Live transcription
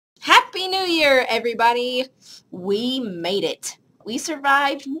Happy New Year, everybody! We made it. We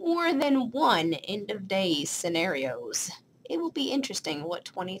survived more than one end of days scenarios. It will be interesting what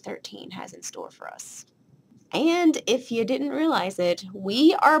 2013 has in store for us. And if you didn't realize it,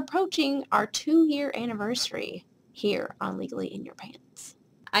 we are approaching our 2-year anniversary here on Legally in Your Pants.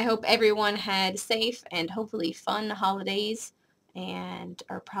 I hope everyone had safe and hopefully fun holidays and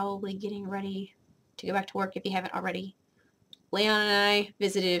are probably getting ready to go back to work if you haven't already. Leon and I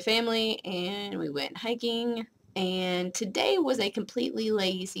visited family and we went hiking, and today was a completely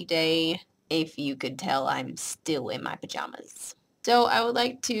lazy day. If you could tell, I'm still in my pajamas. So I would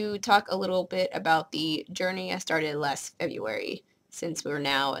like to talk a little bit about the journey I started last February, since we're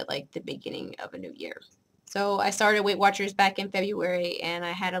now at like the beginning of a new year. So I started Weight Watchers back in February and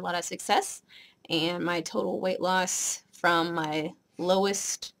I had a lot of success, and my total weight loss from my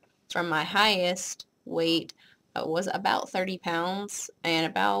lowest, from my highest weight was about 30 pounds, and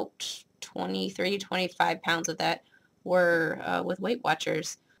about 23, 25 pounds of that were with Weight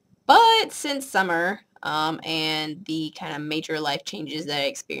Watchers. But since summer and the kind of major life changes that I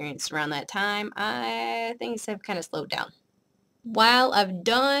experienced around that time, things have kind of slowed down. While I've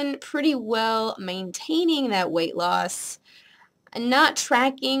done pretty well maintaining that weight loss, not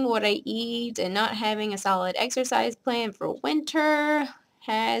tracking what I eat and not having a solid exercise plan for winter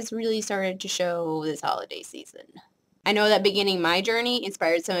has really started to show this holiday season. I know that beginning my journey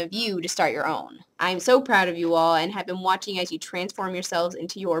inspired some of you to start your own. I'm so proud of you all and have been watching as you transform yourselves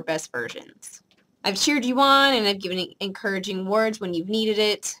into your best versions. I've cheered you on and I've given encouraging words when you've needed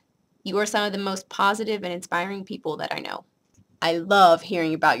it. You are some of the most positive and inspiring people that I know. I love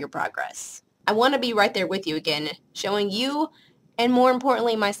hearing about your progress. I want to be right there with you again, showing you, and more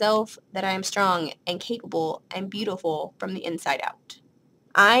importantly myself, that I am strong and capable and beautiful from the inside out.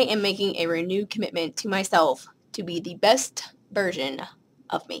 I am making a renewed commitment to myself to be the best version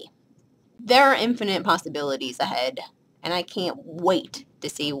of me. There are infinite possibilities ahead, and I can't wait to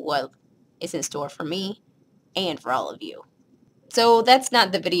see what is in store for me and for all of you. So that's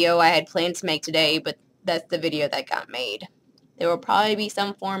not the video I had planned to make today, but that's the video that got made. There will probably be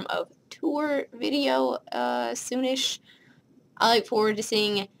some form of tour video soonish. I look forward to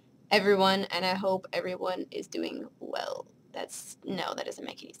seeing everyone, and I hope everyone is doing well. No, that doesn't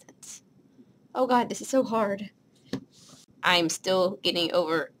make any sense. Oh God, this is so hard. I'm still getting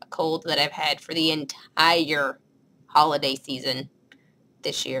over a cold that I've had for the entire holiday season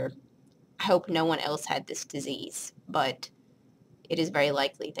this year. I hope no one else had this disease, but it is very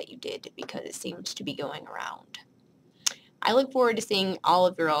likely that you did because it seems to be going around. I look forward to seeing all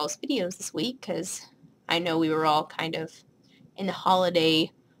of your all's videos this week because I know we were all kind of in the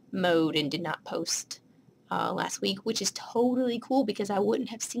holiday mode and did not post last week, which is totally cool because I wouldn't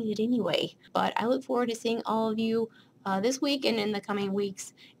have seen it anyway. But I look forward to seeing all of you this week and in the coming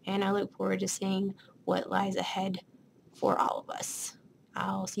weeks, and I look forward to seeing what lies ahead for all of us.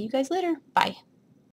 I'll see you guys later. Bye.